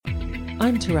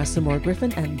I'm Teresa Moore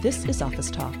Griffin, and this is Office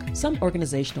Talk. Some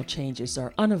organizational changes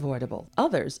are unavoidable.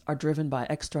 Others are driven by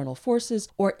external forces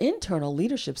or internal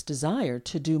leadership's desire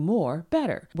to do more,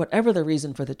 better. Whatever the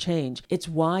reason for the change, it's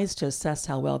wise to assess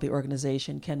how well the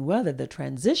organization can weather the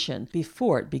transition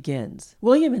before it begins.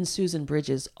 William and Susan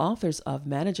Bridges, authors of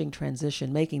Managing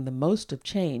Transition, Making the Most of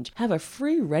Change, have a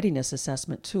free readiness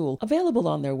assessment tool available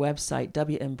on their website,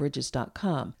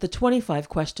 wmbridges.com. The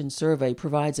 25-question survey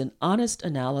provides an honest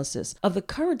analysis of the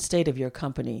current state of your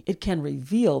company. It can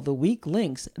reveal the weak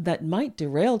links that might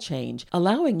derail change,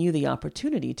 allowing you the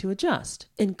opportunity to adjust.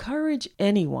 Encourage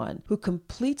anyone who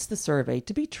completes the survey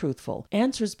to be truthful.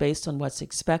 Answers based on what's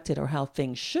expected or how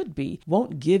things should be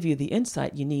won't give you the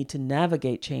insight you need to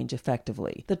navigate change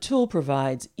effectively. The tool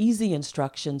provides easy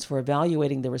instructions for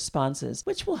evaluating the responses,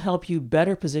 which will help you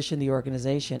better position the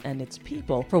organization and its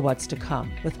people for what's to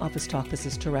come. With Office Talk, this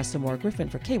is Teresa Moore Griffin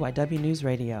for KYW News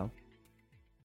Radio.